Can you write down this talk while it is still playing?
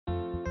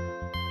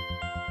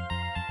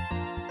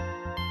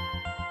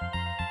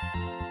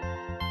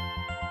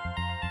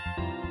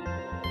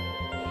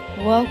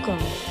Welcome.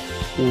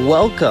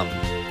 Welcome.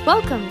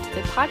 Welcome to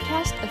the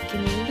podcast of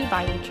Community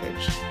Bible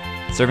Church.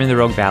 Serving the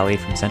Rogue Valley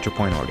from Central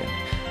Point, Oregon.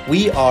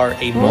 We are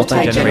a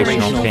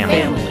multi-generational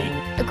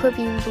family.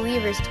 Equipping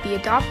believers to be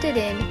adopted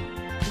in,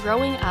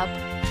 growing up,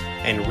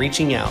 and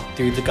reaching out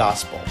through the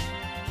gospel.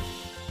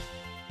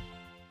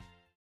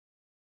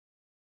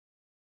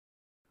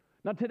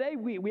 Now today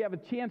we have a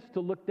chance to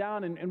look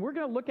down and we're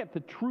going to look at the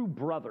true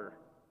brother.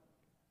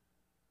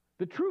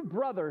 The true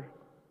brother,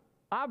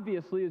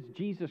 obviously, is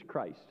Jesus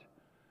Christ.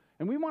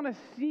 And we want to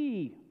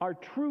see our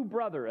true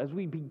brother, as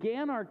we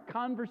began our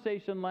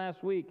conversation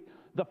last week,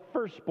 the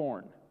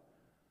firstborn,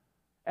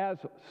 as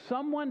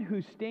someone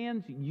who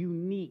stands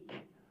unique.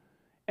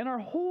 And our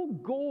whole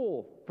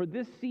goal for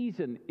this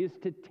season is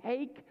to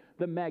take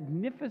the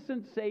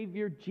magnificent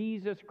Savior,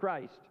 Jesus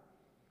Christ,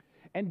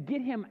 and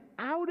get him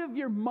out of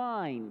your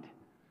mind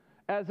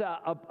as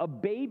a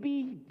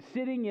baby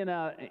sitting in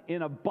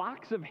a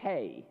box of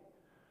hay.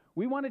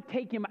 We want to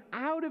take him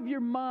out of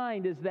your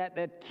mind as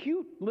that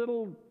cute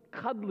little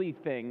cuddly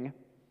thing.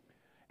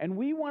 And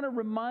we want to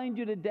remind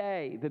you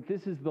today that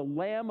this is the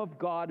Lamb of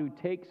God who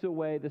takes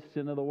away the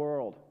sin of the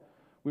world.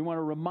 We want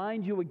to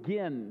remind you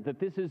again that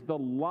this is the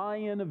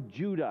Lion of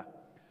Judah.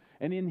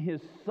 And in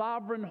his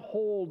sovereign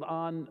hold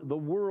on the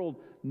world,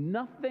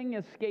 nothing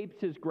escapes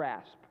his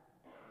grasp.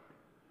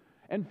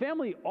 And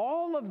family,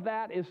 all of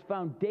that is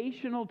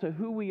foundational to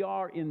who we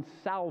are in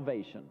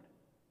salvation.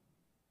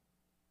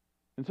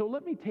 And so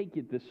let me take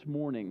you this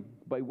morning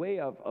by way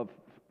of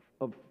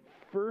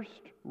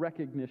first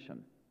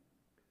recognition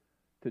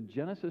to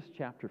Genesis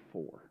chapter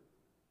 4.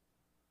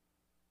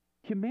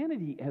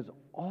 Humanity has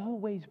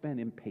always been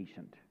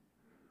impatient.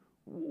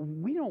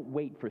 We don't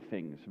wait for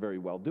things very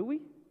well, do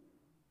we?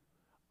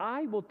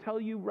 I will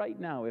tell you right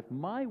now, if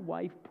my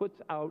wife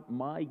puts out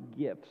my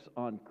gifts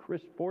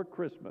for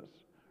Christmas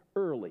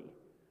early,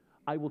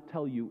 I will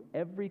tell you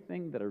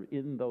everything that are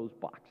in those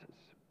boxes.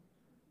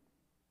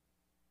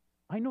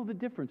 I know the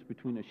difference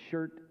between a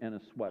shirt and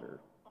a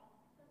sweater.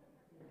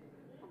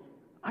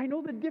 I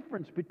know the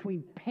difference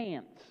between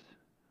pants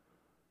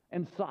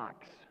and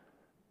socks.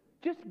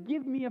 Just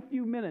give me a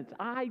few minutes.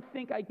 I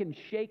think I can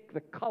shake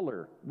the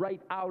color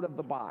right out of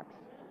the box.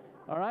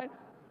 All right?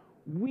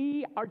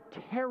 We are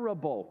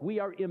terrible. We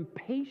are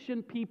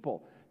impatient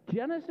people.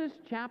 Genesis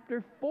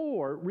chapter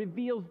 4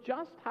 reveals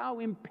just how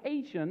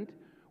impatient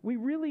we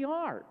really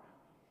are.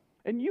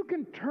 And you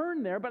can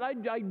turn there, but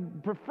I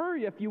prefer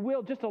you, if you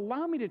will, just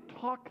allow me to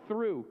talk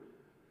through.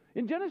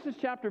 In Genesis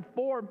chapter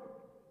 4,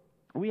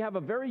 we have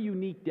a very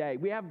unique day.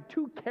 We have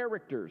two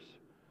characters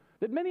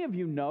that many of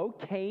you know,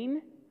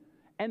 Cain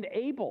and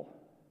Abel.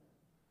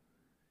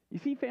 You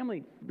see,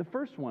 family, the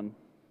first one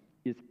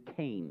is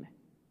Cain.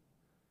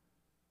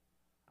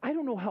 I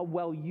don't know how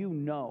well you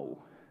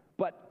know,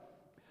 but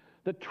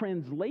the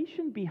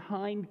translation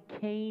behind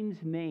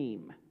Cain's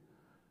name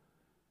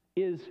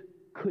is,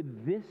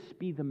 could this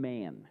be the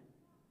man?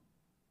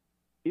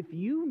 If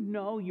you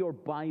know your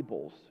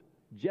Bibles,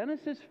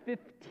 Genesis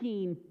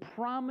 15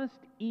 promised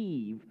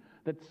Eve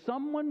that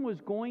someone was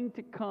going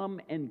to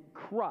come and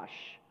crush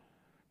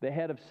the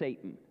head of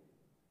Satan.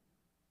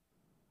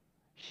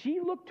 She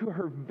looked to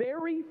her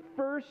very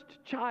first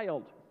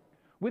child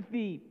with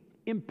the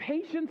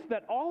impatience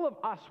that all of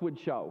us would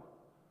show.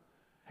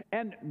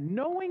 And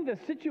knowing the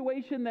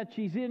situation that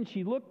she's in,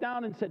 she looked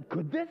down and said,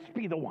 could this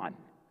be the one?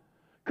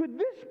 Could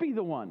this be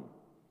the one?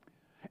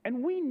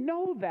 And we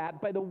know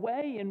that by the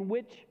way in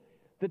which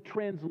the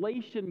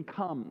translation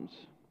comes.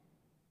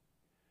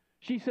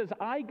 She says,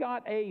 I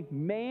got a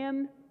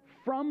man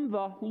from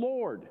the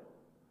Lord.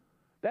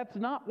 That's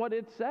not what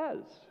it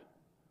says.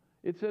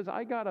 It says,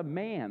 I got a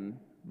man,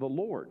 the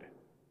Lord,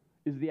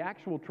 is the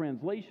actual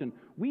translation.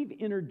 We've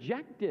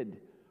interjected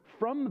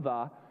from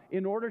the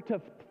in order to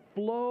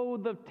flow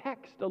the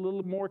text a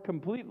little more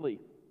completely.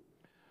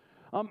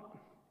 I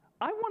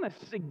want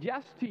to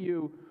suggest to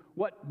you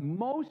what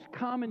most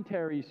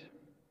commentaries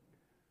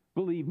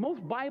believe,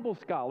 most Bible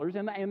scholars,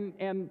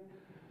 and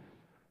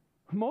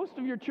most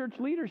of your church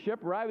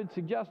leadership, or I would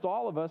suggest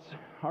all of us,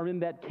 are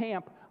in that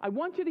camp. I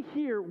want you to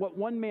hear what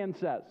one man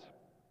says.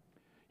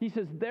 He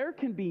says, there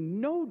can be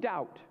no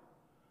doubt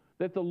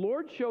that the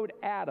Lord showed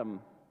Adam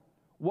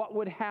what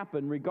would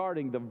happen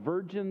regarding the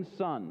virgin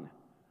son,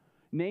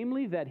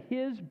 namely that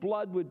his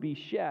blood would be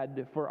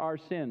shed for our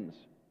sins,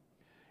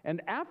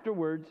 and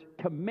afterwards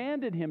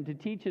commanded him to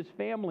teach his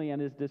family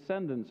and his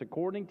descendants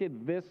according to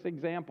this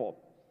example,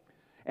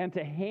 and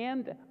to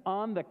hand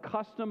on the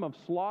custom of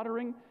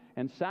slaughtering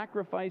and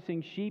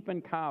sacrificing sheep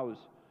and cows,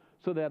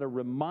 so that a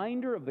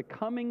reminder of the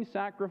coming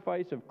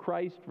sacrifice of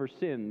Christ for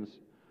sins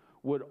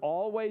would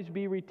always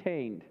be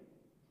retained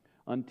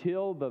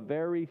until the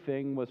very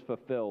thing was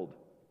fulfilled.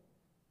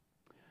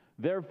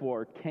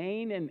 Therefore,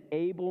 Cain and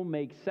Abel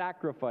make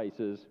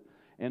sacrifices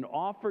and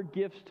offer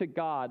gifts to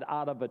God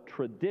out of a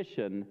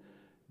tradition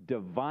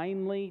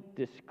divinely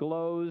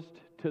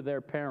disclosed to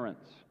their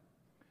parents.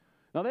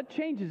 Now that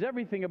changes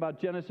everything about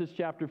Genesis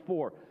chapter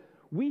 4.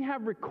 We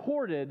have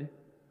recorded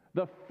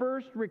the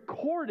first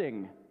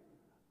recording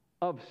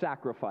of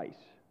sacrifice.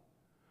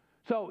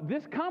 So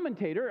this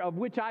commentator, of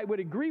which I would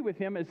agree with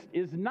him,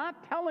 is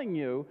not telling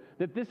you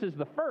that this is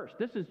the first.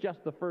 This is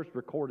just the first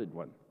recorded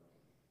one.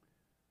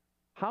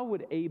 How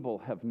would Abel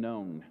have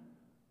known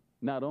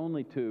not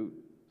only to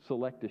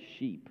select a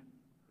sheep,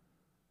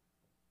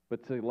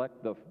 but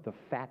select the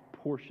fat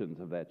portions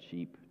of that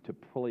sheep to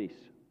place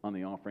on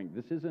the offering?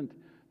 This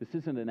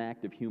isn't an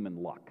act of human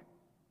luck.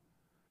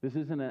 This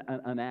isn't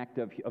an act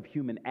of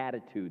human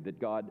attitude that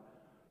God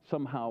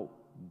somehow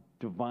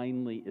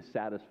divinely is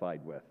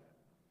satisfied with.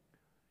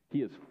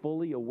 He is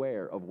fully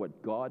aware of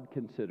what God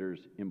considers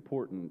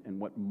important and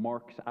what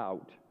marks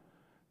out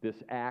this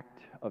act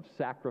of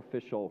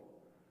sacrificial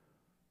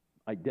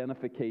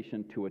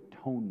identification to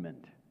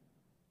atonement.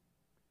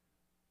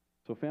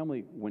 So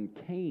family, when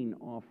Cain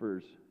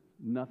offers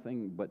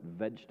nothing but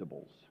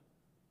vegetables,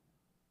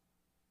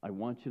 I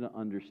want you to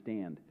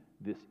understand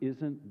this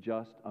isn't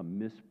just a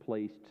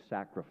misplaced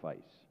sacrifice.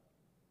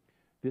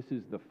 This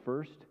is the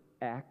first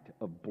act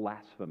of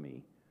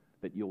blasphemy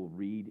that you'll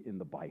read in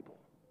the Bible.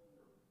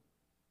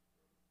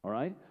 All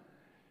right?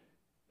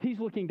 He's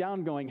looking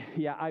down going,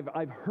 yeah,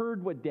 I've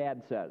heard what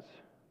Dad says.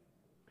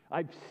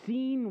 I've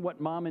seen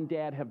what Mom and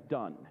Dad have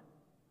done.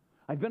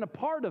 I've been a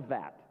part of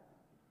that.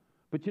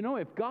 But you know,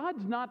 if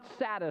God's not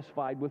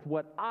satisfied with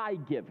what I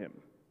give him,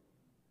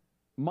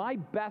 my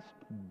best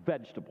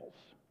vegetables,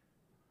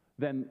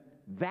 then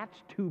that's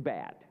too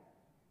bad.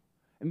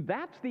 And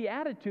that's the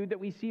attitude that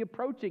we see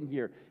approaching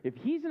here. If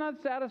he's not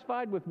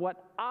satisfied with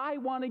what I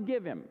want to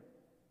give him,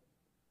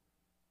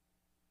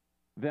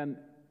 then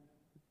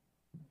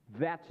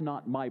that's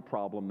not my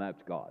problem,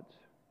 that's God's.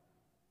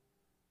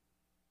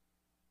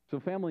 So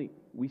family,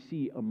 we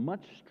see a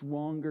much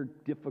stronger,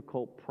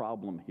 difficult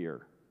problem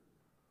here.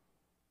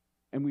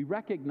 And we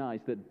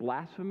recognize that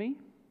blasphemy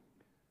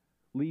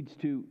leads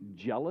to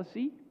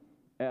jealousy,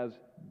 as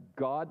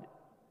God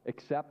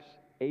accepts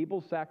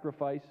Abel's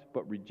sacrifice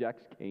but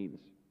rejects Cain's,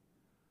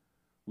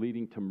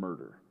 leading to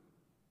murder.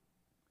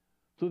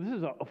 So this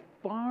is a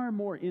far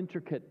more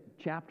intricate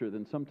chapter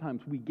than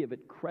sometimes we give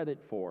it credit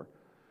for.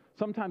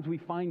 Sometimes we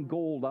find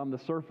gold on the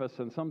surface,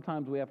 and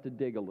sometimes we have to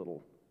dig a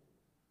little.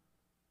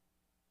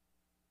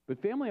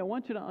 But family, I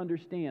want you to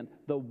understand,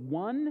 the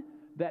one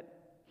that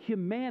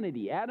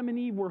humanity, Adam and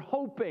Eve, were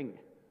hoping,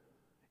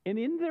 and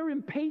in their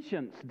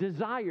impatience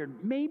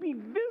desired, maybe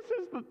this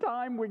is the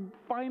time we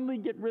finally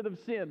get rid of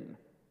sin.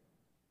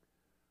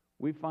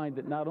 We find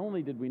that not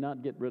only did we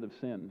not get rid of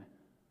sin,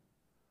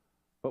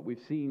 but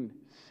we've seen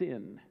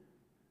sin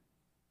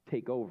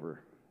take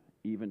over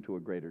even to a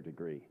greater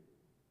degree.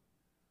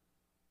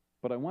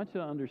 But I want you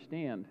to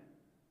understand,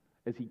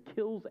 as he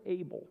kills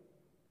Abel,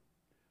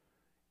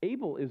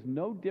 Abel is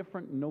no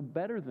different, no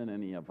better than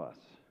any of us.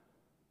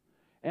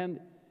 And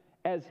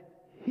as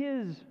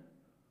his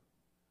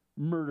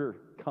murder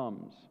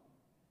comes,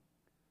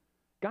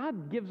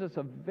 God gives us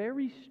a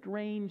very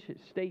strange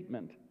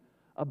statement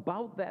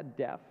about that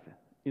death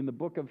in the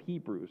book of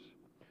Hebrews,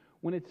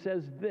 when it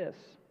says this: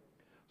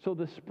 so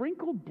the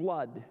sprinkled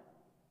blood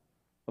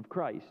of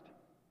Christ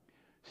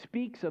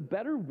speaks a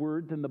better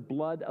word than the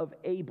blood of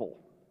Abel.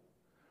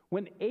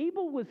 When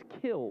Abel was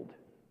killed,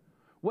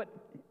 what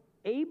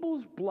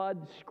Abel's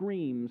blood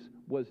screams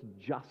was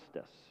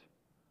justice.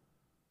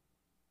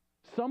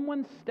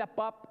 Someone step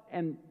up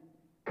and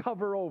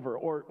cover over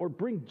or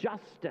bring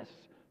justice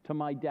to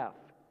my death.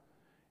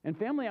 And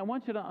family, I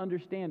want you to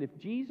understand, if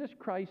Jesus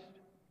Christ's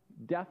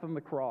death on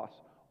the cross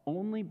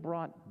only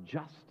brought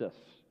justice,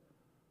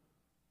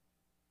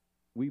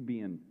 we'd be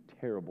in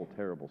terrible,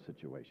 terrible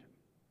situation.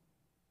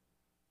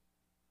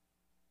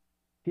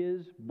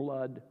 His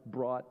blood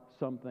brought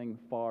something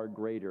far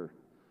greater.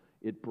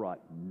 It brought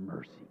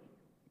mercy.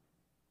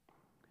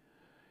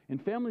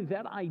 And family,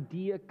 that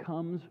idea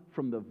comes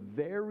from the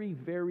very,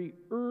 very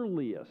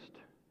earliest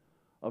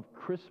of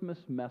Christmas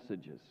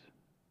messages.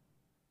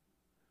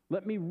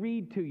 Let me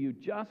read to you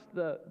just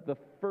the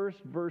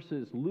first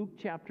verses, Luke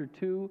chapter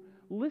 2.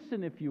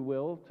 Listen, if you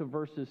will, to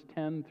verses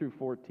 10 through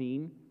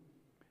 14.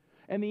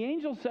 And the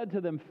angel said to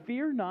them,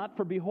 "Fear not,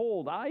 for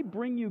behold, I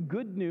bring you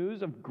good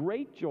news of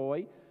great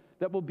joy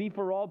that will be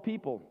for all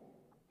people.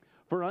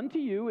 For unto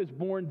you is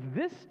born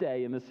this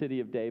day in the city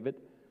of David,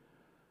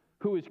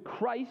 who is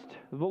Christ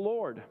the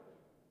Lord.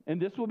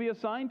 And this will be a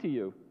sign to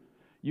you.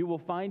 You will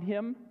find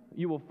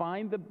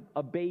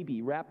a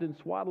baby wrapped in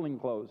swaddling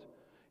clothes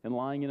and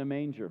lying in a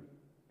manger."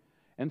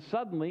 And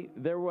suddenly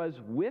there was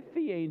with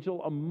the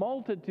angel a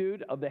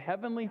multitude of the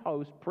heavenly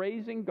host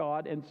praising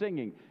God and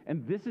singing.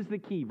 And this is the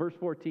key, verse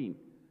 14.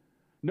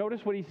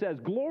 Notice what he says: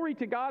 "Glory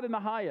to God in the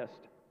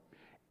highest,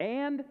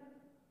 and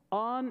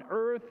on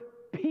earth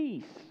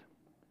peace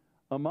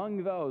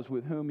among those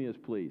with whom he is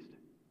pleased."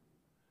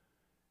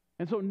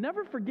 And so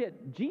never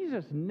forget,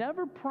 Jesus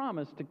never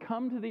promised to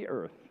come to the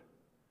earth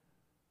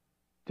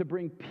to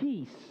bring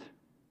peace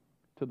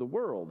to the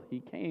world. He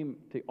came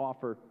to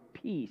offer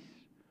peace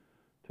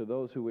to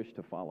those who wish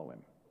to follow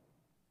him.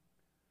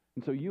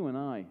 And so you and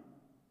I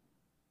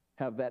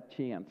have that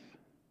chance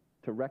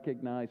to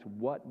recognize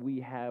what we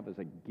have as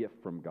a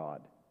gift from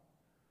God.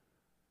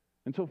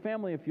 And so,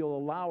 family, if you'll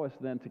allow us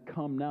then to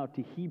come now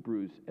to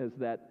Hebrews, as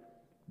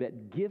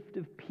that gift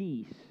of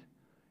peace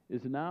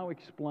is now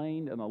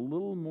explained in a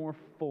little more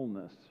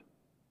fullness.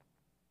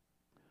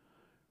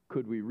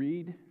 Could we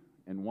read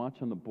and watch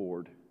on the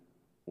board,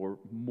 or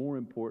more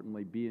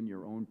importantly, be in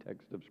your own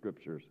text of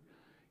Scriptures?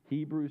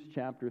 Hebrews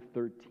chapter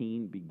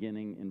 13,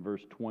 beginning in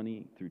verse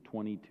 20 through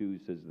 22,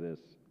 says this: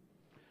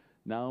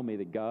 Now may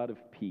the God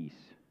of peace,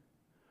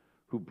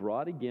 who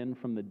brought again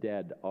from the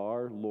dead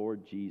our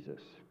Lord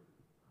Jesus,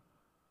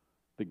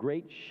 the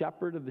great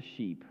shepherd of the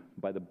sheep,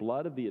 by the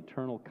blood of the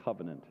eternal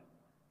covenant,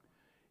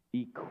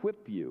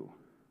 equip you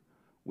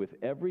with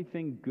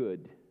everything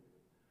good,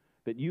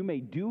 that you may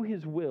do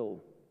his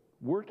will,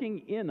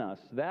 working in us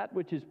that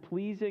which is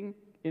pleasing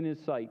in his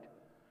sight,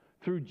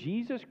 through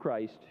Jesus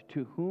Christ,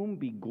 to whom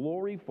be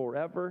glory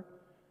forever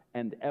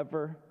and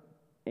ever.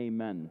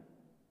 Amen.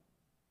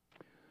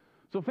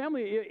 So,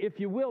 family, if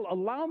you will,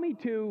 allow me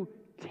to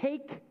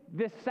take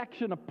this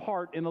section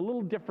apart in a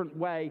little different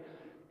way.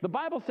 The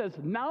Bible says,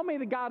 now may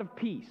the God of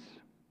peace.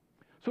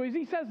 So as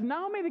he says,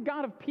 now may the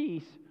God of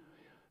peace,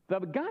 the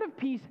God of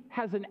peace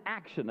has an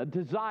action, a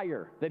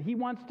desire that he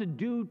wants to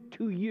do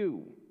to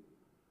you.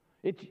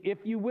 It's, if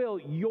you will,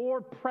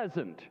 your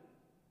present,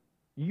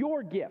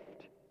 your gift.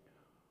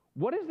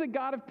 What is the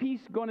God of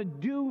peace going to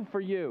do for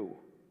you?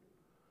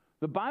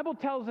 The Bible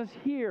tells us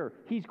here,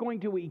 he's going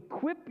to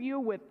equip you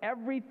with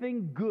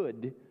everything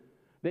good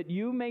that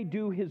you may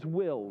do his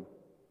will,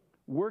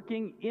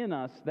 working in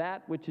us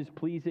that which is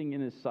pleasing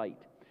in his sight.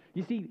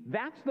 You see,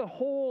 that's the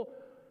whole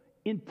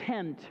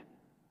intent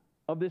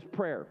of this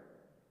prayer.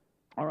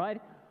 All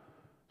right?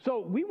 So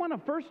we want to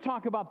first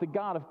talk about the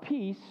God of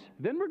peace,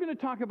 then we're going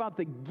to talk about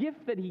the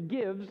gift that he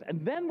gives,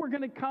 and then we're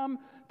going to come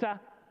to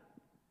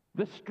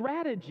the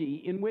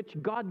strategy in which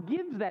God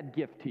gives that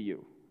gift to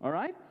you. All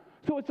right?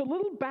 So it's a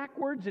little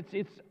backwards.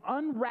 It's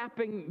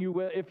unwrapping,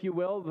 if you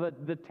will,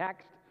 the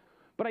text.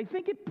 But I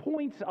think it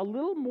points a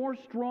little more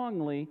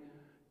strongly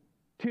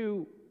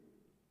to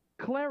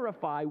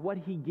clarify what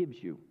he gives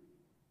you.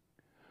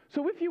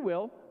 So if you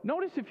will,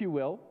 notice if you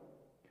will,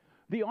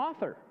 the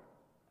author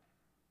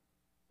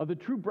of the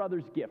true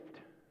brother's gift,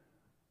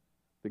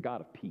 the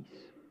God of peace.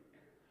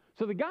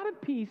 So the God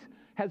of peace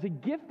has a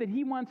gift that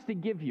he wants to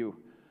give you,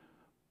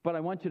 but I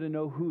want you to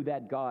know who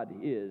that God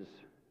is.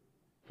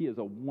 He is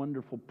a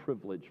wonderful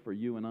privilege for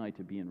you and I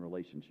to be in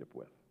relationship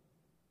with.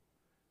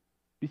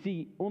 You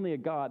see, only a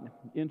God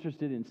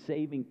interested in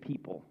saving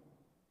people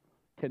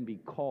can be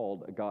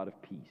called a God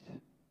of peace.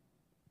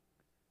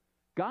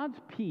 God's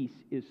peace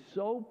is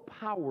so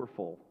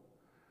powerful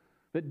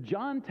that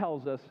John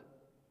tells us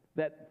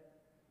that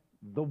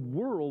the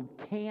world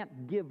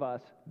can't give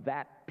us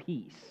that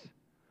peace.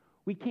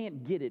 We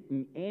can't get it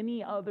in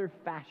any other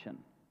fashion.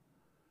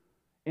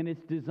 And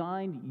it's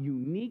designed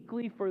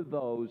uniquely for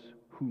those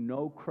who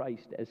know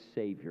Christ as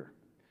Savior.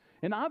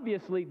 And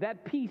obviously,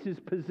 that peace is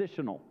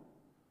positional.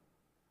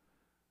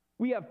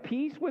 We have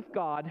peace with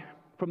God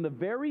from the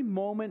very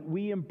moment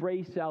we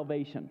embrace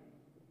salvation.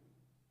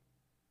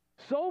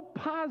 So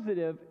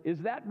positive is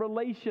that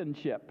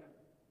relationship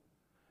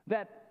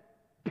that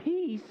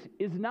peace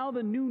is now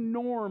the new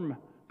norm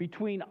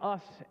between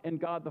us and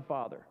God the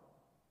Father,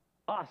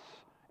 us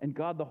and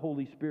God the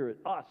Holy Spirit,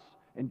 us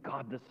and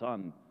God the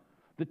Son.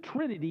 The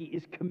Trinity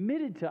is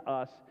committed to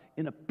us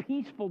in a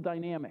peaceful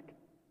dynamic.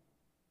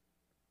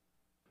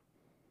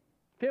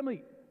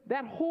 Family,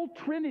 that whole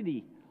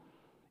Trinity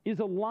is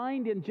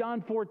aligned in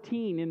John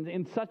 14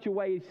 in such a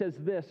way. He says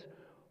this: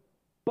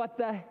 but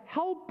the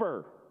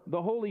Helper,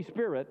 the Holy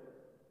Spirit,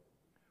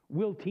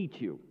 will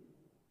teach you.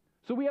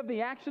 So we have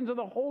the actions of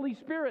the Holy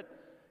Spirit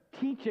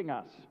teaching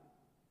us.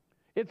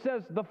 It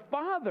says the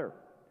Father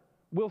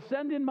will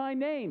send in my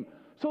name.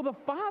 So the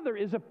Father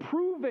is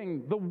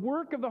approving the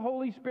work of the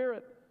Holy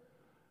Spirit.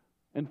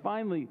 And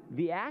finally,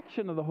 the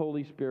action of the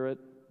Holy Spirit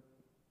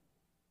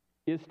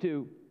is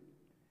to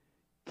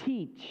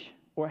teach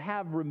or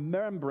have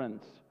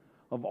remembrance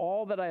of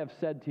all that I have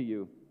said to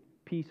you.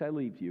 Peace I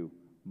leave you,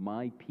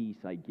 my peace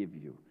I give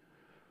you.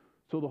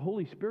 So the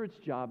Holy Spirit's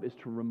job is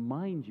to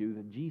remind you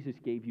that Jesus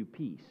gave you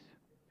peace.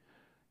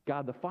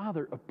 God the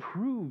Father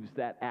approves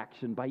that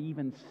action by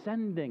even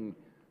sending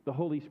the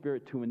Holy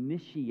Spirit to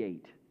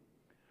initiate.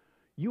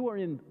 You are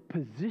in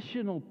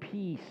positional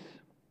peace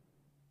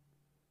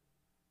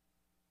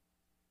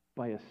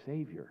by a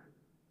Savior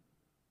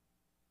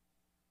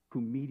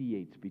who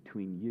mediates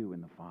between you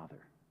and the Father.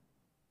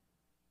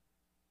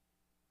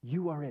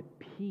 You are at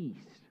peace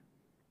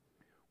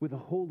with the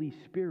Holy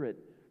Spirit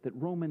that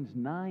Romans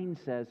 9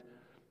 says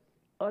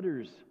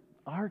utters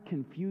our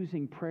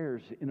confusing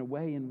prayers in a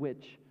way in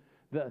which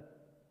the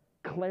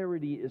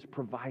clarity is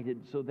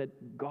provided so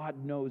that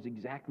God knows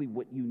exactly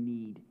what you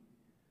need.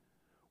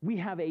 We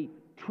have a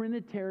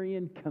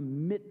Trinitarian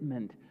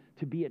commitment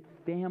to be at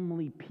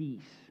family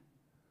peace.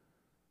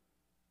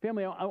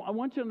 Family, I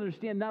want you to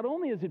understand, not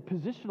only is it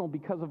positional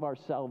because of our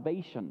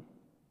salvation,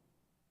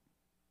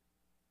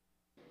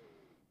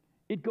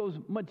 it goes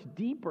much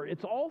deeper.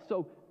 It's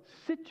also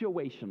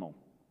situational.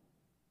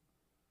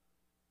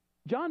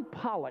 John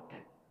Pollock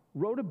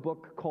wrote a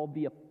book called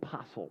The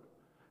Apostle.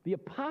 The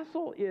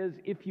Apostle is,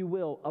 if you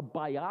will, a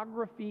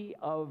biography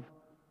of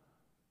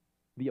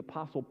the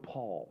Apostle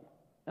Paul.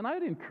 And I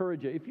would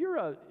encourage you,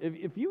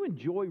 if you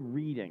enjoy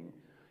reading,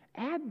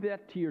 add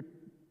that to your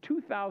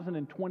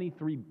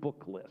 2023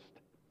 book list.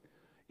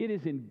 It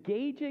is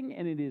engaging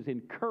and it is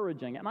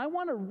encouraging. And I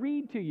want to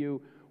read to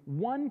you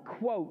one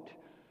quote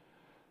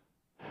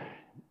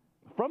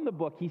from the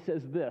book. He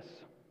says this: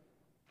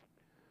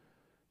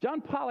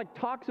 John Pollock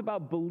talks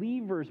about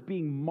believers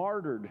being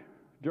martyred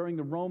during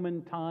the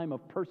Roman time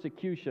of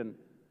persecution,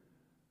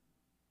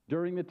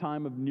 during the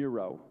time of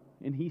Nero.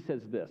 And he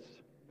says this: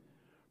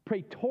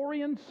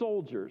 Praetorian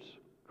soldiers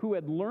who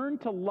had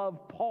learned to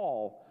love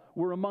Paul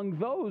were among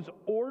those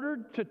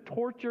ordered to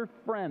torture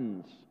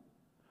friends.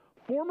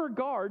 Former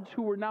guards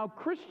who were now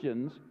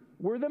Christians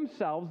were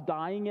themselves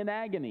dying in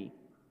agony.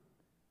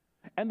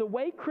 And the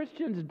way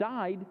Christians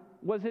died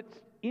was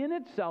in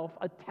itself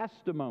a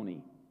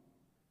testimony.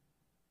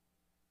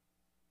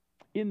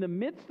 In the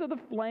midst of the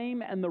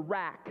flame and the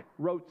rack,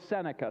 wrote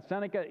Seneca.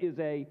 Seneca is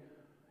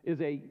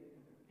a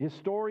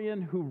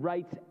historian who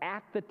writes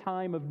at the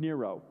time of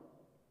Nero.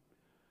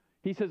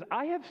 He says,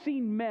 I have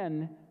seen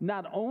men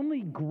not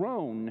only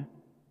groan,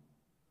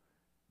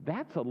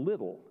 that's a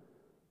little.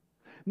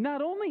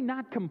 Not only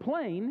not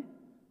complain,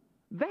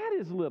 that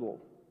is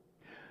little.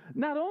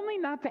 Not only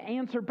not to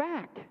answer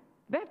back,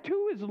 that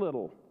too is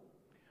little.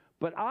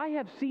 But I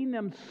have seen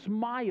them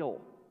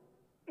smile,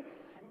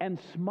 and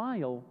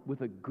smile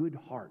with a good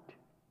heart.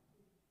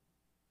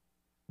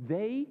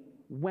 They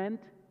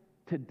went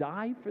to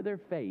die for their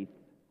faith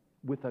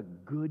with a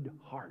good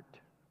heart.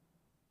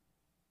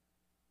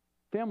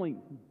 Family,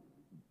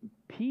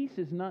 peace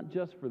is not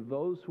just for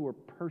those who are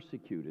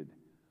persecuted,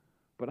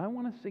 but I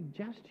want to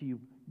suggest to you,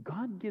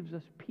 God gives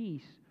us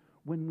peace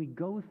when we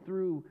go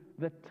through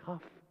the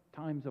tough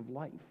times of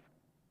life.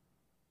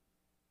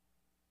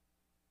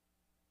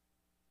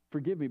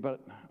 Forgive me,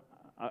 but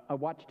I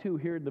watched two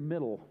here in the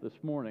middle this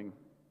morning.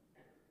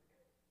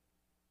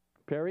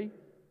 Perry,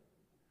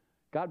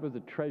 God was a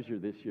treasure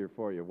this year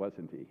for you,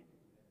 wasn't he?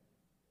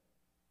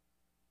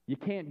 You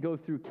can't go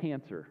through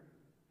cancer.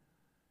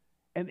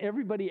 And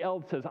everybody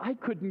else says, I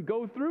couldn't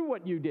go through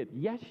what you did.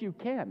 Yes, you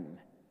can.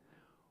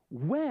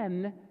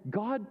 When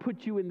God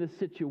puts you in the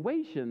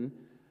situation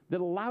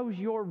that allows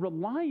your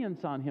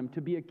reliance on him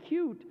to be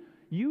acute,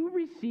 you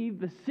receive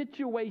the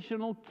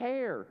situational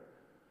care.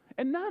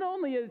 And not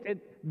only at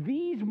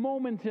these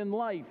moments in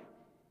life,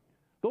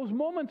 those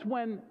moments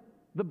when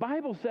the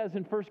Bible says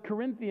in 1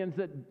 Corinthians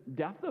that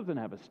death doesn't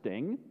have a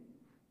sting,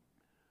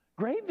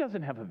 grave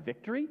doesn't have a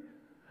victory,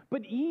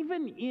 but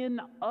even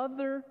in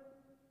other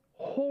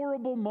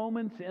horrible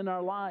moments in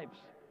our lives,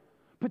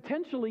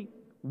 potentially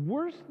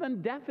worse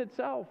than death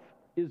itself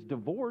is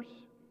divorce.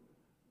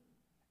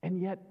 And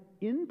yet,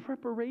 in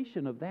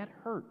preparation of that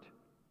hurt,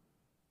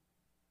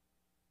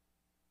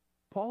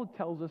 Paul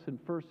tells us in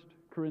 1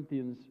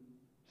 Corinthians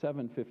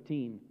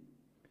 7:15,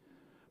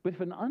 but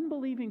if an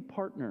unbelieving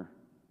partner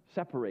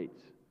separates,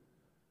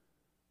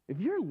 if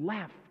you're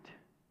left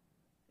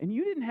and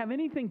you didn't have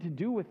anything to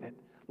do with it,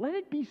 let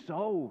it be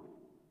so,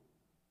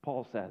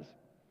 Paul says.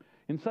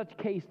 In such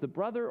case, the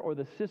brother or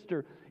the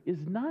sister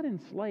is not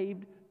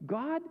enslaved.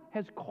 God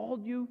has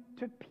called you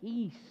to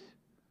peace.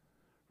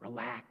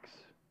 Relax.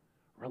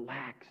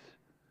 Relax.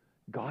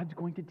 God's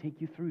going to take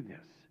you through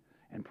this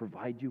and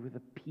provide you with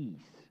a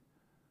peace.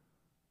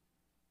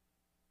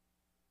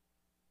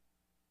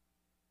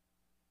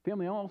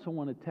 Family, I also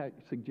want to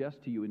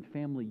suggest to you, in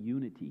family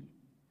unity,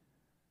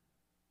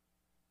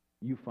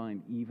 you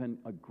find even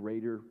a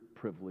greater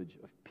privilege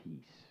of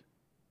peace.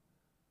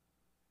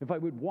 If I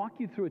would walk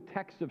you through a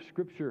text of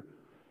Scripture,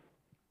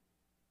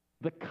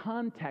 the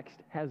context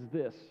has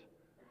this.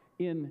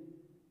 In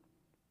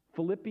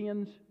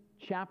Philippians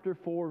chapter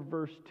 4,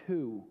 verse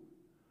 2,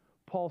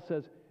 Paul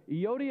says,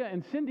 Euodia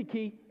and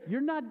Syntyche, you're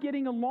not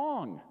getting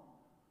along.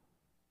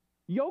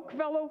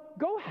 Yokefellow,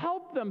 go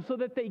help them so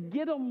that they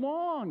get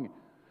along.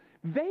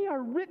 They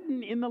are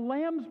written in the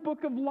Lamb's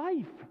book of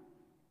life.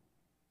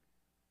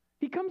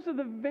 He comes to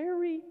the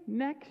very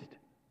next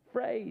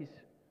phrase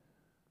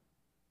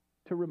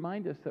to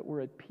remind us that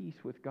we're at peace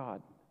with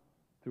God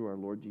through our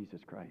Lord Jesus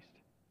Christ.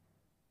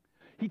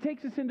 He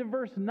takes us into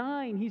verse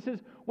 9. He says,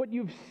 what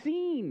you've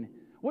seen,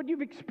 what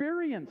you've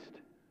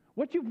experienced,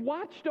 what you've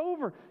watched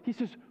over, he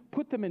says,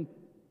 put them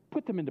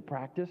into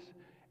practice,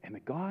 and the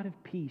God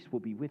of peace will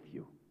be with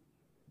you.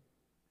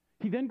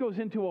 He then goes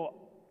into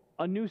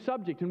a new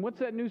subject. And what's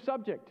that new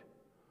subject?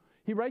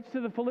 He writes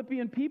to the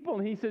Philippian people,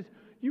 and he says,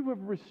 you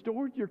have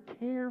restored your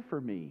care for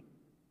me.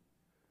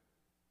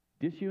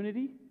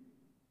 Disunity,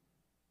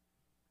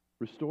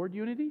 restored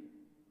unity,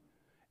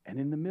 and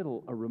in the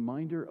middle, a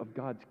reminder of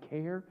God's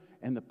care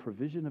and the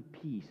provision of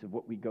peace of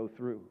what we go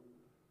through.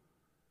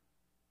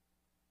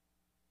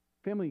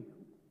 Family,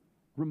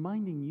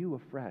 reminding you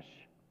afresh,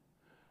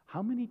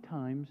 how many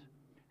times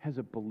has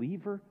a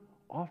believer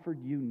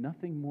offered you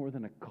nothing more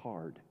than a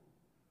card,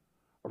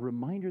 a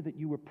reminder that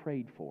you were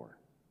prayed for,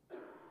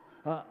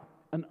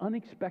 an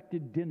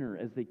unexpected dinner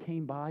as they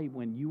came by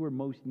when you were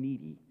most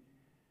needy,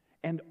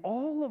 And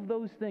all of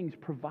those things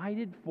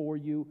provided for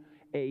you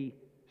a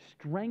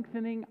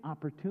strengthening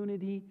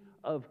opportunity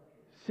of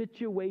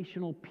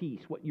situational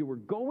peace. What you were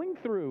going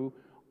through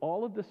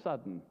all of a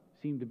sudden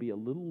seemed to be a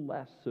little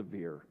less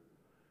severe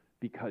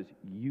because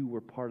you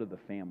were part of the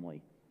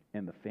family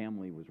and the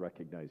family was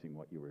recognizing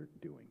what you were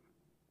doing.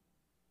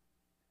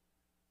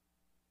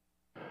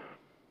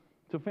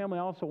 So family,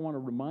 I also want to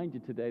remind you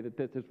today that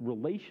there's this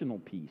relational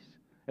peace,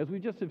 as we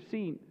just have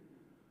seen.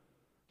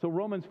 So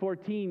Romans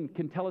 14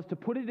 can tell us to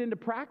put it into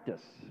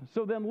practice.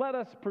 So then let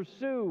us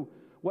pursue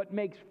what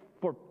makes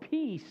for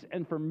peace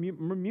and for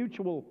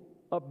mutual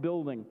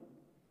upbuilding.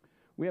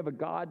 We have a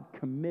God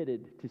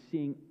committed to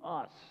seeing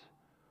us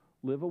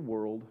live a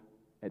world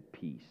at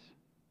peace.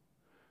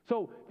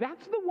 So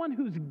that's the one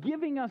who's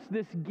giving us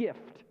this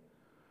gift.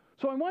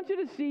 So I want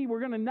you to see, we're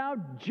going to now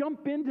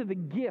jump into the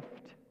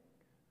gift.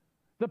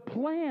 The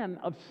plan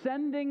of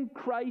sending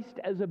Christ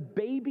as a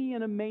baby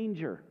in a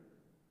manger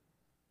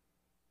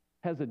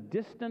has a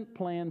distant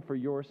plan for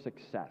your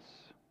success.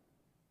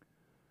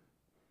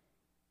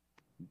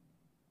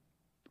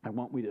 I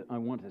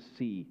want to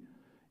see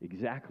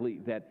exactly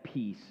that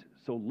peace.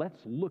 So let's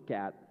look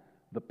at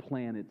the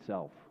plan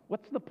itself.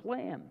 What's the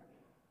plan?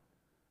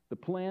 The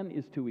plan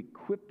is to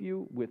equip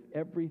you with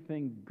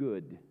everything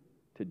good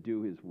to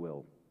do His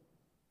will.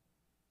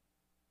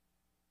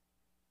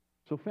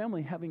 So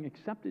family, having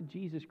accepted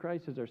Jesus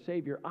Christ as our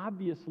Savior,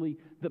 obviously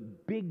the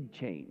big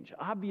change,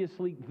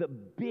 obviously the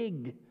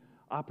big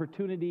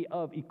opportunity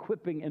of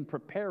equipping and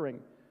preparing,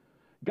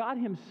 God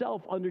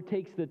Himself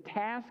undertakes the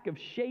task of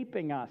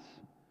shaping us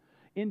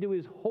into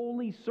His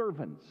holy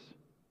servants.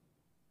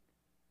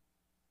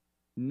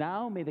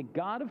 Now may the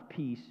God of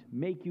peace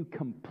make you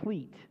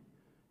complete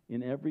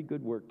in every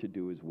good work to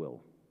do His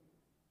will.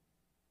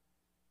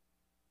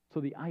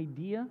 So the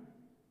idea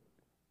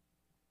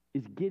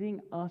is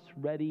getting us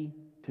ready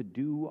to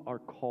do our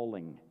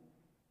calling.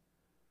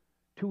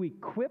 To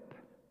equip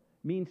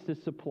means to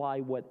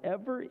supply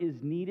whatever is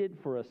needed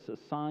for a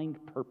assigned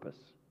purpose.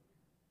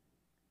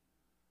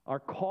 Our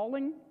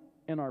calling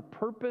and our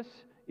purpose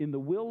in the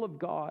will of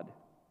God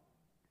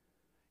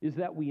is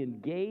that we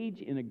engage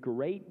in a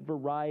great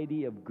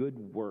variety of good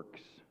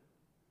works.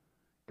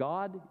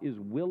 God is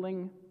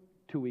willing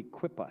to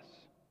equip us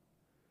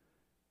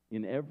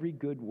in every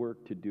good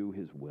work to do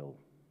His will.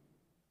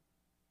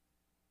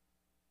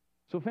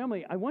 So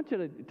family, I want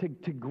you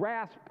to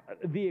grasp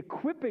the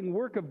equipping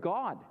work of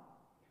God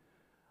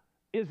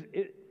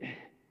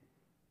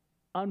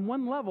on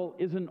one level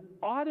is an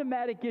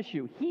automatic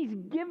issue. He's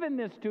given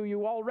this to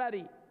you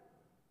already.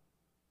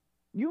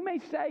 You may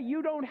say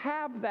you don't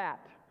have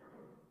that.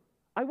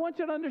 I want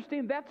you to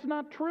understand that's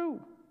not true.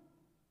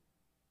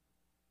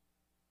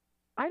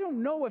 I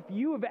don't know if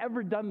you have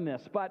ever done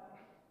this, but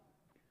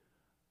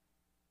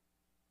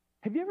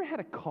have you ever had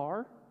a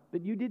car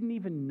that you didn't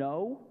even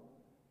know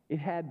it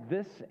had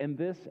this and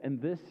this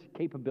and this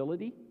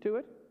capability to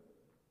it?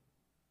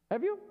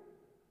 Have you?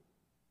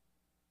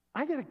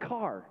 I got a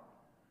car.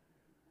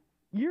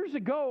 Years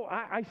ago,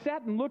 I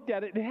sat and looked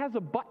at it. It has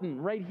a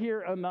button right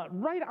here on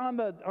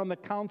the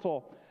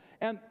console,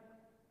 and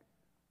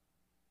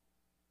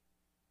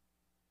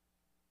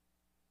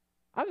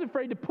I was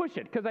afraid to push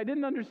it because I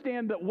didn't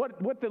understand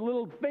what the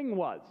little thing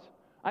was.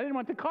 I didn't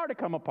want the car to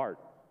come apart.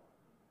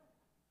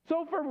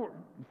 So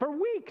for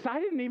weeks, I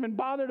didn't even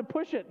bother to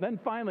push it. Then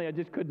finally, I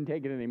just couldn't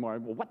take it anymore.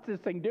 Well, what's this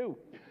thing do?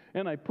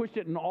 And I pushed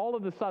it, and all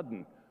of a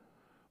sudden,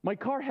 my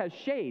car has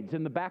shades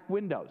in the back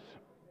windows.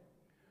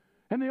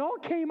 And they all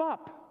came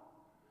up.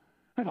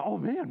 I thought, oh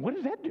man, what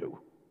does that do?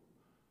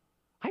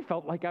 I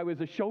felt like I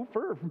was a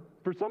chauffeur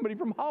for somebody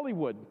from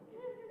Hollywood.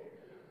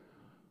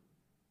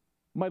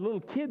 My little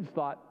kids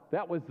thought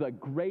that was the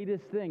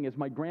greatest thing, as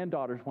my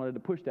granddaughters wanted to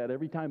push that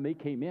every time they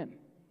came in,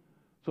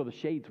 so the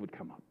shades would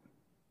come up.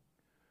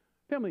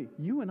 Family,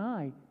 you and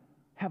I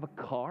have a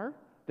car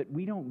that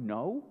we don't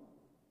know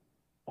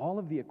all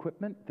of the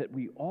equipment that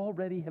we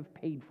already have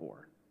paid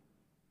for.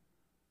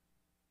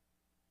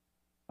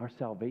 Our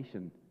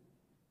salvation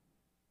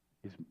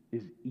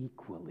is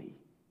equally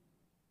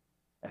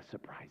as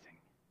surprising.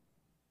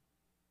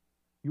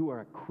 You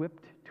are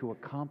equipped to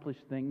accomplish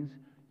things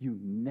you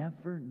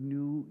never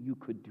knew you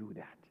could do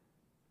that.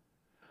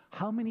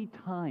 How many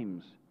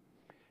times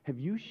have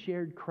you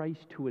shared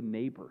Christ to a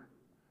neighbor?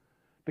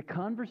 The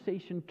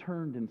conversation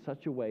turned in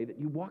such a way that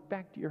you walked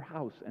back to your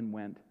house and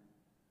went,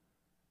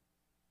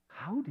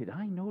 how did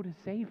I know to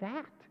say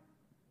that?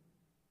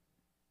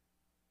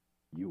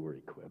 You were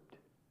equipped.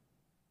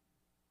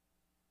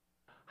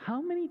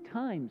 How many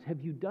times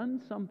have you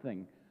done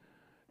something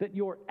that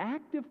your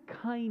act of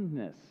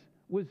kindness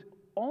was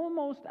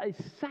almost a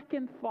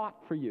second thought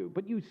for you,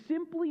 but you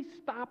simply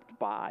stopped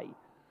by?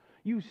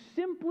 You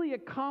simply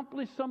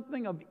accomplished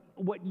something of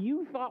what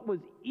you thought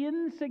was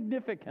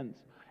insignificance,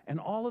 and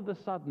all of a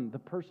sudden the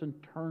person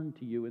turned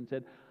to you and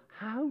said,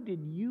 how did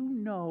you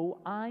know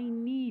I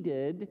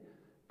needed ...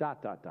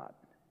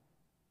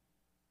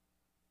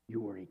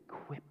 You were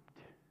equipped.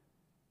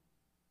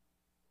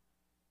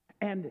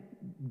 And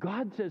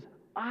God says,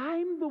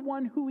 I'm the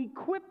one who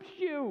equips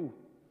you.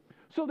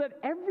 so that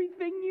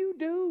everything you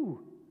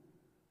do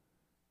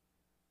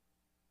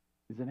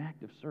is an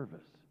act of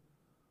service,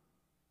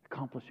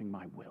 accomplishing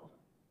my will.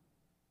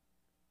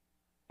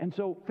 And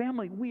so,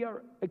 family, we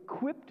are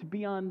equipped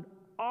beyond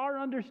our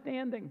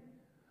understanding.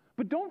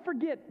 But don't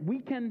forget, we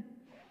can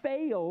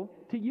fail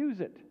to use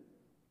it.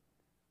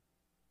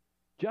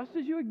 Just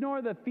as you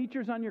ignore the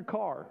features on your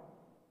car,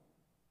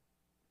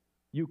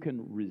 you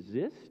can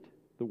resist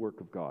the work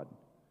of God.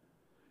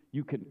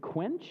 You can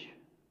quench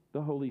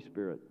the Holy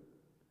Spirit.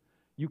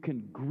 You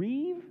can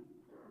grieve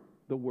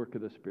the work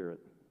of the Spirit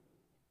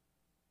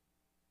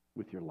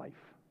with your life.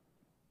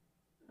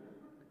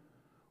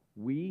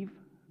 We've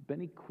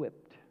been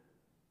equipped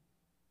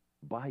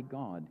by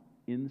God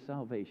in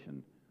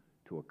salvation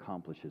to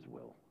accomplish His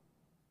will.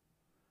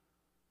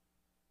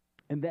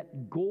 And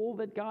that goal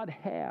that God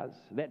has,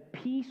 that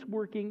peace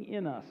working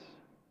in us,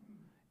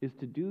 is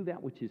to do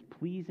that which is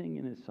pleasing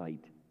in His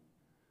sight.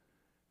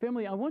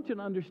 Family, I want you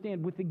to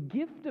understand, with the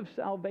gift of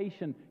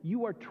salvation,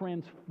 you are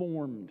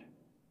transformed.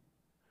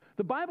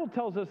 The Bible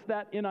tells us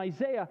that in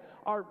Isaiah,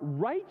 our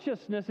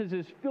righteousness is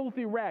as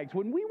filthy rags.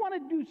 When we want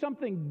to do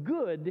something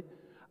good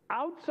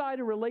outside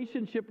a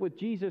relationship with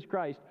Jesus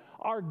Christ,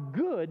 our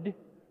good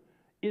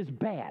is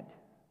bad.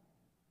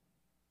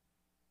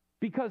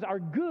 Because our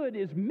good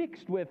is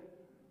mixed with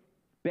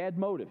bad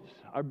motives,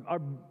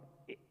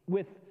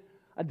 with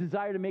a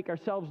desire to make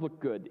ourselves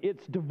look good.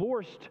 It's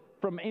divorced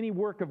from any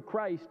work of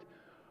Christ.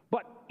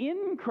 But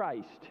in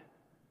Christ,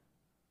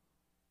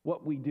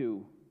 what we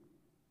do,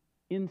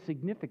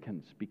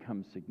 insignificance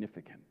becomes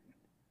significant.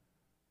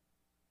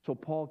 So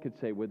Paul could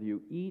say, whether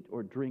you eat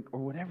or drink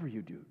or whatever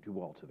you do, do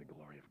all to the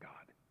glory of God.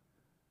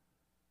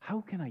 How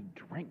can I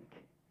drink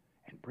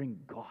and bring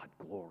God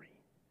glory?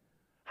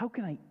 How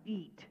can I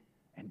eat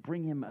and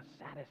bring Him a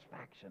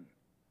satisfaction?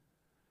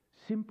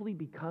 Simply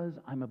because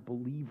I'm a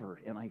believer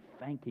and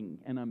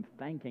I'm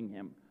thanking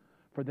Him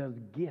for those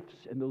gifts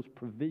and those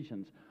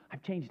provisions.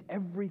 I've changed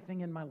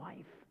everything in my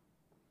life.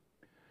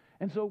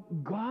 And so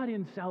God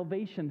in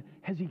salvation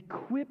has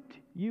equipped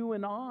you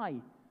and I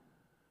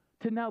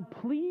to now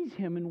please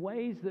Him in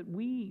ways that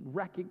we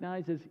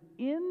recognize as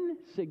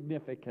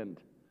insignificant.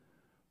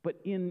 But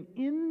in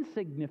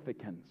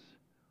insignificance,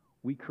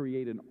 we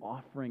create an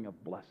offering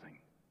of blessing.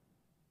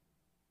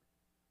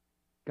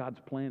 God's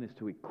plan is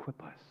to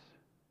equip us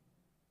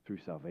through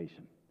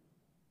salvation.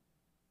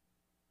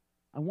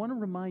 I want to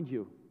remind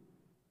you,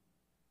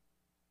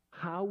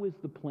 how is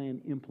the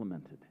plan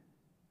implemented?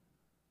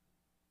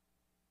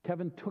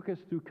 Kevin took us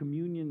through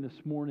communion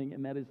this morning,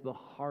 and that is the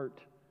heart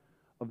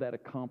of that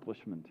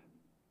accomplishment.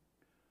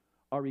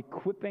 Our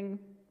equipping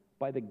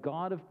by the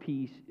God of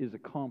peace is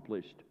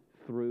accomplished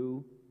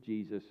through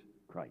Jesus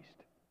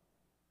Christ.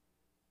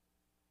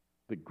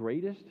 The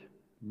greatest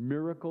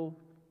miracle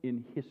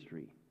in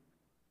history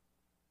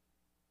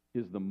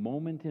is the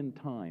moment in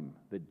time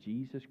that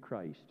Jesus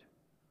Christ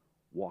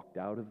walked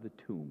out of the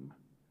tomb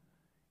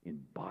in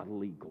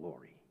bodily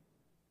glory.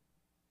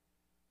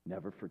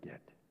 Never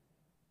forget.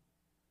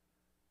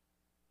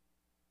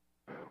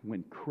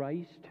 When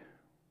Christ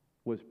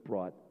was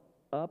brought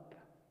up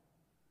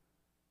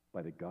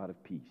by the God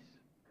of peace,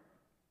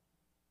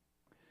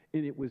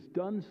 and it was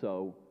done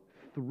so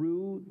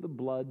through the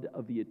blood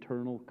of the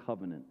eternal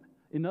covenant.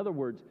 In other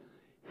words,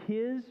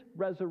 His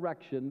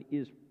resurrection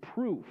is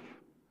proof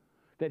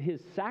that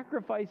His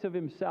sacrifice of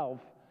Himself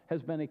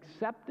has been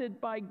accepted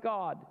by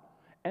God,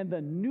 and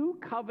the new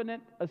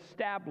covenant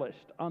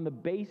established on the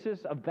basis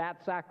of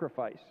that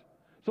sacrifice.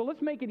 So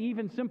let's make it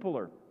even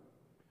simpler.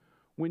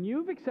 When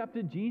you've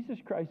accepted Jesus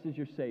Christ as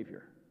your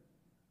Savior,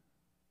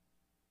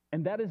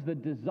 and that is the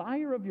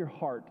desire of your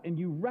heart, and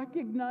you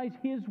recognize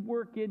His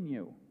work in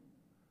you,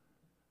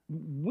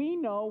 we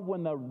know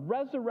when the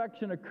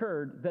resurrection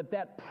occurred that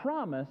that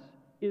promise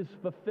is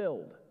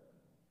fulfilled.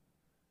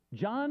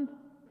 1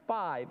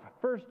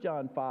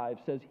 John 5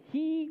 says,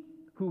 "He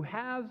who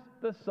has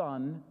the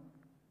Son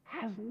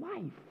has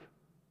life."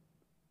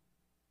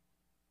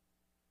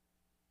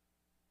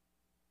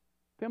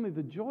 Family,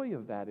 the joy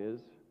of that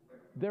is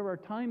there are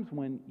times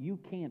when you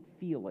can't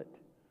feel it.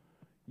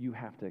 You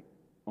have to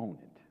own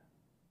it.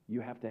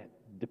 You have to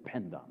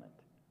depend on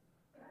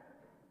it.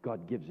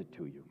 God gives it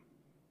to you.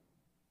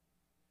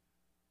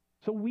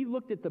 So we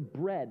looked at the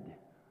bread,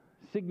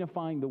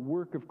 signifying the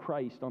work of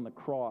Christ on the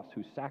cross,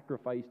 who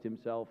sacrificed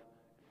Himself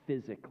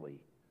physically.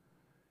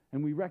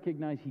 And we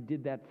recognize He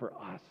did that for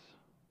us.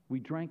 We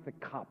drank the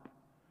cup,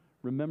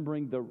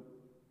 remembering the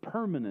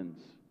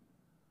permanence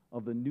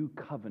of the new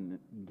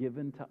covenant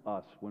given to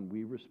us when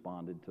we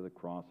responded to the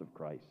cross of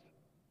Christ.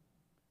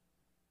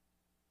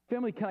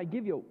 Family, can I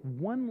give you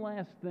one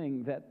last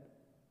thing that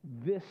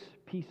this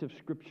piece of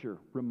Scripture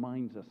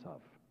reminds us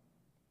of?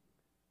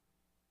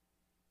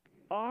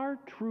 Our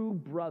true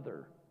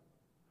brother,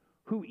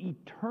 who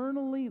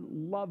eternally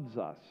loves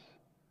us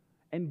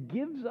and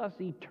gives us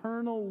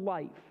eternal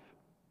life,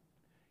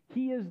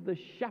 He is the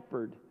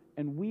shepherd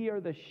and we are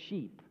the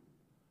sheep.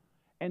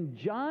 And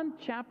John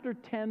chapter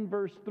 10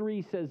 verse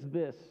 3 says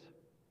this: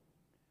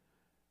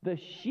 "The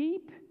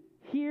sheep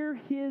hear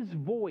His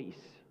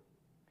voice,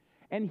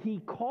 and he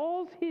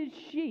calls his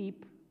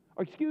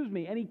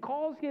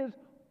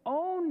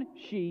own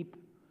sheep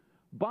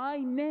by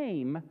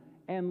name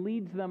and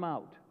leads them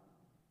out.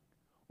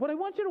 What I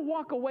want you to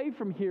walk away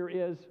from here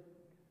is,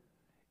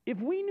 if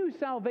we knew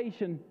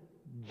salvation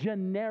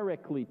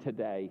generically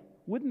today,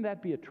 wouldn't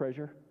that be a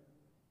treasure?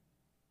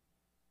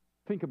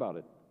 Think about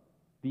it.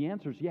 The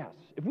answer is yes.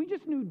 If we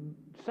just knew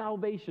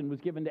salvation was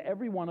given to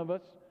every one of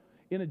us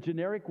in a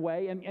generic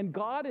way, and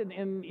God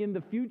in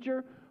the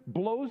future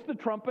blows the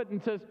trumpet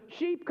and says,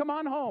 sheep, come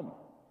on home.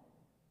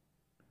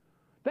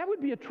 That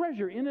would be a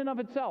treasure in and of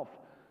itself.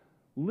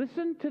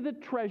 Listen to the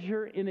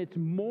treasure in its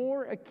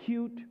more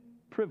acute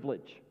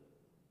privilege.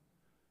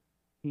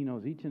 He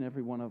knows each and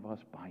every one of us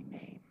by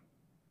name.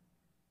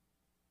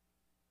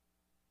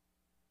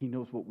 He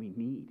knows what we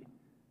need.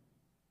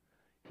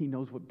 He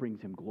knows what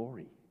brings him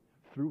glory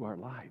through our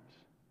lives.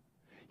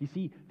 You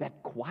see,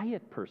 that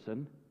quiet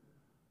person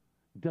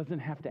doesn't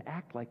have to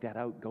act like that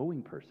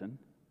outgoing person.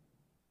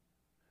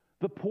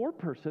 The poor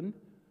person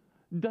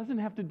doesn't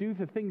have to do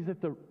the things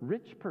that the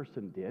rich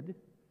person did.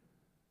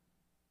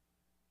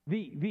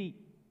 The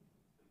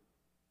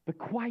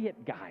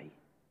quiet guy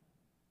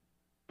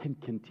can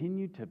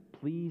continue to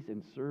please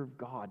and serve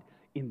God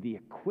in the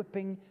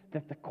equipping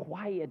that the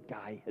quiet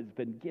guy has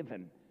been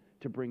given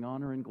to bring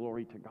honor and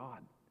glory to God.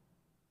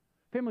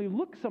 Family,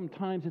 look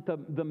sometimes at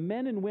the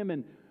men and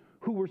women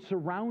who were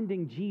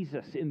surrounding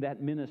Jesus in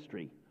that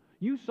ministry.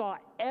 You saw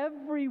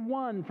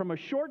everyone from a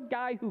short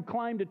guy who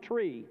climbed a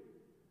tree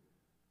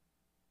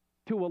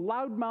to a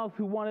loudmouth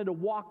who wanted to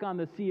walk on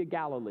the Sea of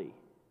Galilee.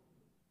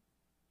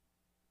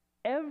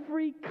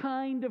 Every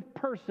kind of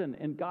person,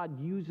 and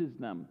God uses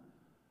them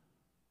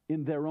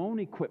in their own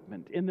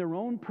equipment, in their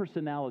own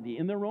personality,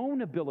 in their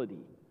own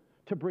ability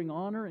to bring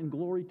honor and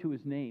glory to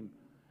his name.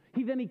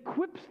 He then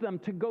equips them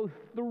to go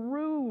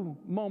through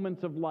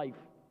moments of life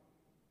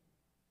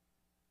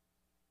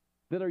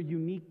that are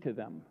unique to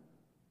them.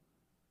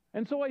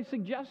 And so I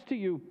suggest to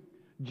you,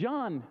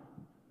 John,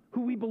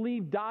 who we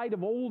believe died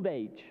of old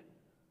age,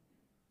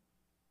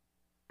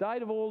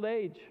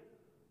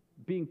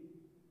 being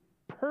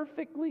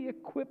perfectly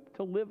equipped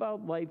to live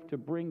out life to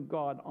bring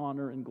God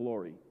honor and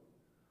glory.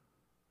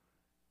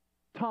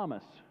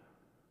 Thomas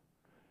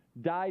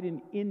died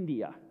in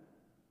India.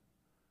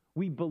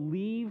 We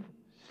believe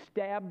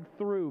stabbed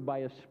through by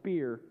a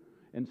spear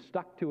and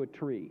stuck to a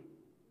tree.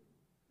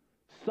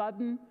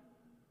 Sudden,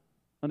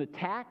 an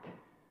attack.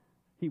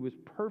 He was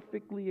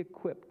perfectly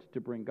equipped to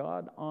bring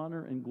God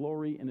honor and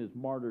glory in his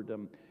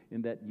martyrdom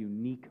in that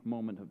unique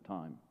moment of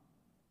time.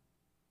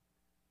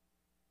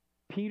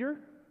 Peter,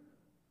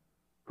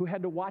 who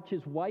had to watch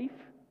his wife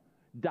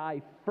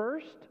die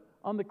first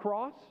on the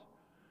cross,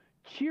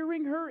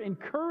 cheering her,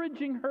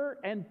 encouraging her,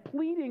 and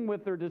pleading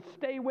with her to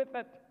stay with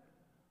it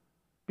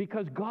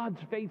because God's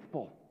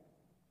faithful,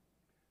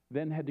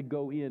 then had to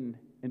go in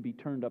and be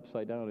turned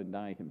upside down and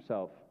die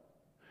himself.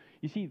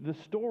 You see, the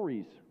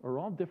stories are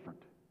all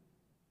different,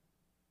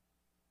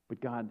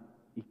 but God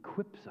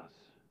equips us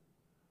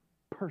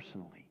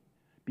personally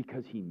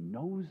because he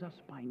knows us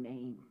by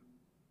name.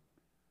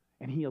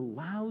 And he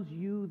allows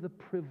you the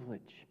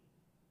privilege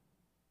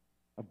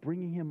of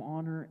bringing him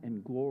honor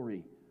and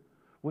glory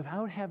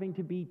without having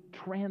to be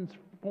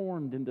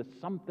transformed into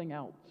something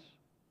else.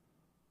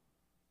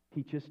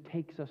 He just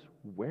takes us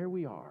where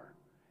we are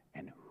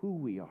and who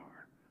we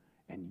are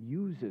and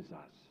uses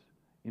us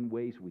in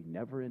ways we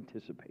never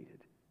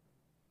anticipated.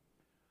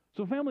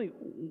 So family,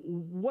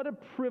 what a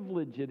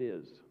privilege it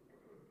is.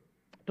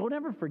 Don't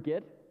ever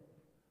forget,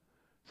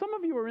 some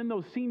of you are in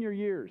those senior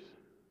years.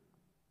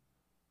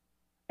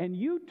 And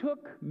you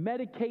took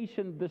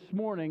medication this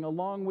morning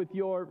along with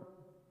your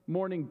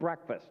morning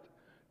breakfast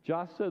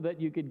just so that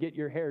you could get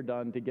your hair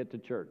done to get to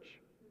church.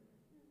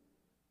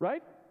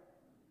 Right?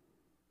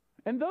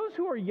 And those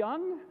who are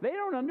young, they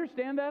don't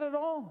understand that at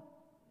all.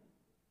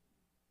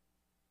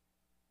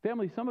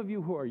 Family, some of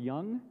you who are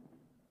young,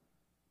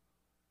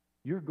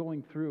 you're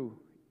going through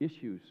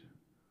issues,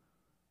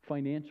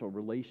 financial,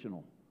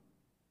 relational.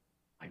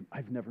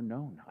 I've never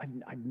known.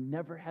 I've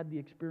never had the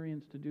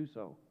experience to do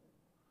so.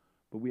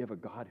 But we have a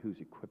God who's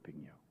equipping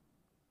you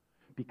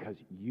because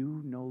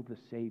you know the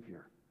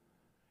Savior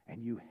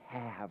and you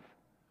have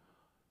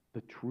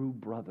the true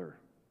brother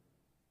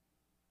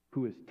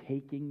who is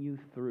taking you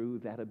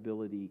through that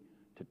ability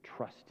to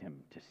trust him,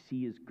 to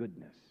see his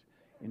goodness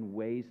in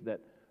ways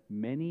that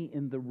many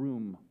in the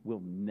room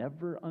will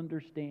never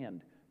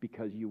understand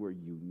because you were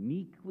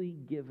uniquely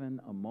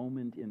given a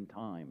moment in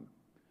time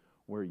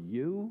where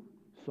you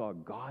saw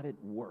God at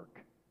work.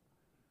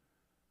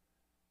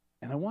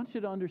 And I want you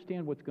to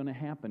understand what's going to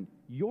happen.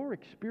 You're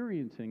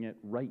experiencing it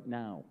right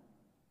now.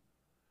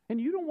 And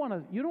you don't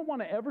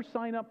want to ever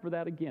sign up for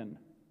that again.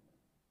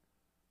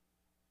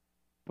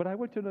 But I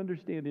want you to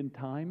understand in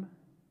time,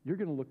 you're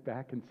going to look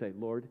back and say,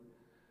 Lord,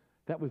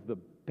 that was the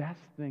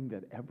best thing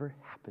that ever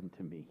happened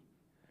to me.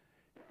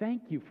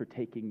 Thank you for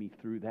taking me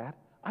through that.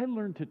 I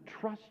learned to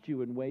trust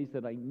you in ways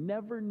that I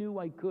never knew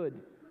I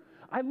could.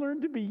 I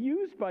learned to be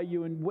used by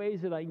you in ways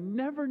that I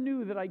never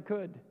knew that I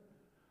could.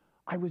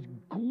 I was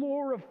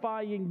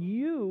glorifying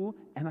you,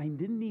 and I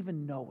didn't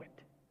even know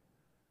it.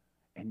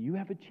 And you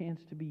have a chance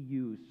to be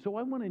used. So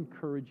I want to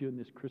encourage you in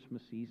this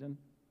Christmas season,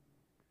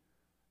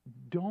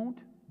 don't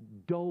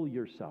dull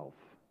yourself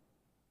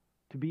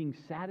to being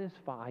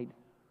satisfied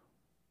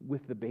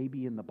with the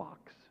baby in the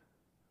box.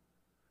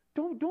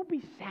 Don't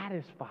be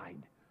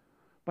satisfied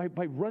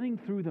by running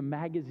through the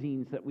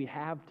magazines that we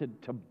have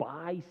to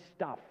buy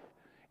stuff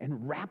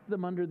and wrap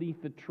them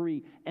underneath the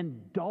tree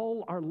and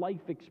dull our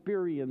life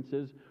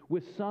experiences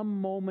with some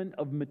moment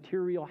of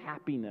material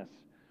happiness.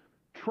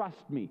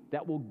 Trust me,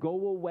 that will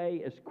go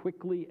away as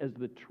quickly as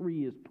the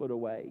tree is put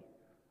away.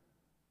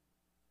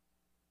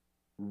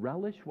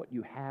 Relish what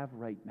you have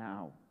right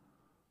now,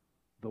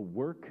 the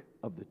work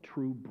of the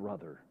true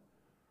brother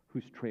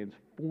who's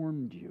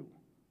transformed you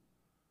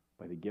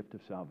by the gift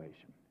of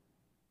salvation.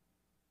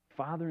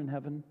 Father in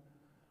heaven,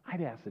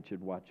 I'd ask that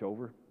you'd watch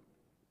over.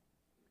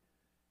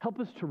 Help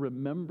us to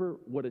remember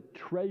what a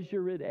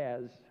treasure it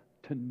is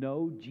to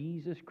know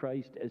Jesus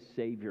Christ as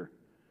Savior.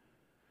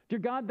 Dear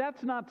God,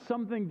 that's not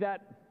something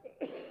that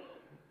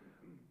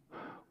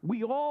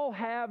we all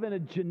have in a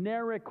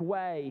generic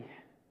way,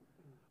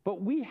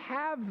 but we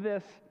have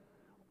this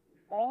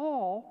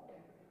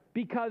all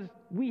because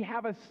we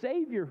have a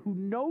Savior who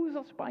knows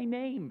us by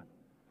name,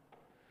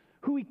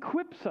 who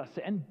equips us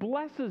and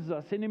blesses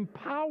us and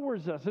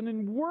empowers us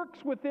and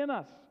works within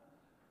us,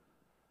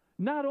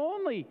 not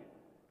only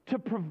to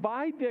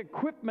provide the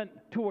equipment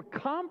to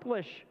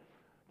accomplish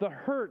the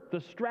hurt,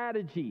 the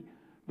strategy,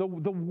 the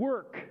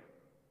work,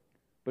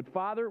 but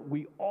Father,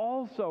 we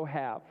also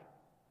have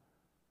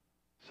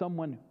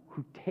someone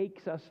who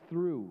takes us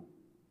through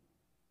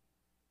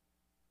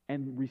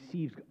and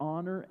receives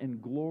honor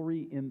and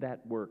glory in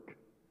that work.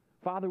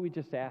 Father, we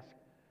just ask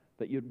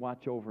that you'd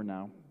watch over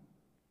now.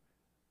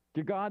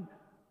 Dear God,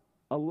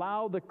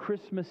 allow the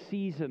Christmas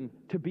season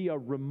to be a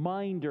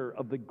reminder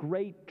of the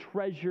great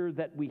treasure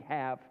that we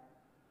have.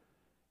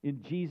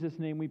 In Jesus'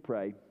 name we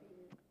pray.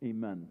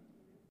 Amen.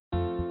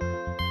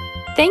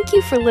 Thank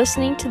you for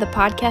listening to the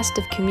podcast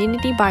of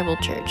Community Bible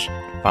Church.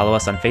 Follow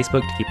us on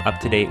Facebook to keep up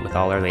to date with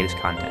all our latest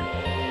content.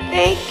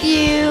 Thank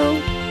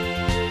you.